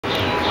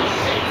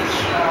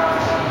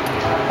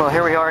Well,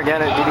 here we are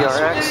again at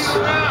DDR X,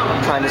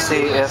 trying to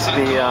see if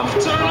the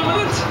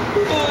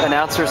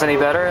announcer's any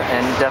better,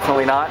 and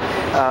definitely not.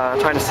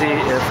 Trying to see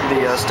if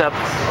the step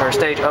or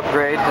stage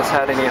upgrade has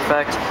had any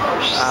effect.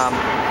 I'm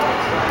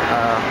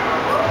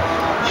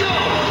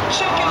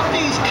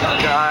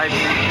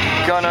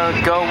gonna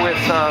go with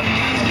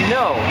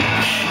no.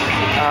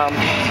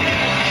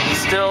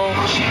 Still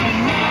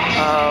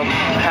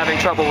having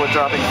trouble with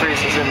dropping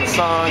freezes in the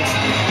songs,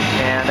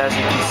 and as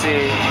you can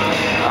see,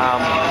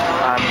 I'm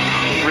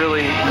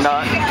really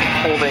not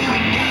holding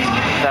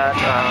that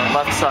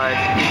left side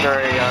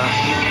very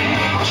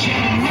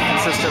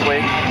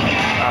consistently.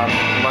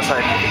 Unless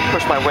I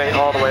push my weight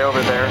all the way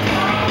over there,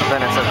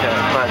 then it's okay,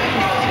 but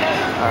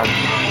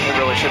it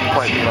really shouldn't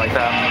quite be like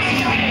that.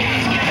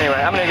 Anyway,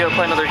 I'm going to go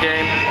play another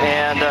game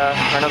and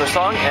or another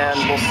song, and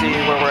we'll see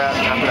where we're at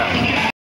after that.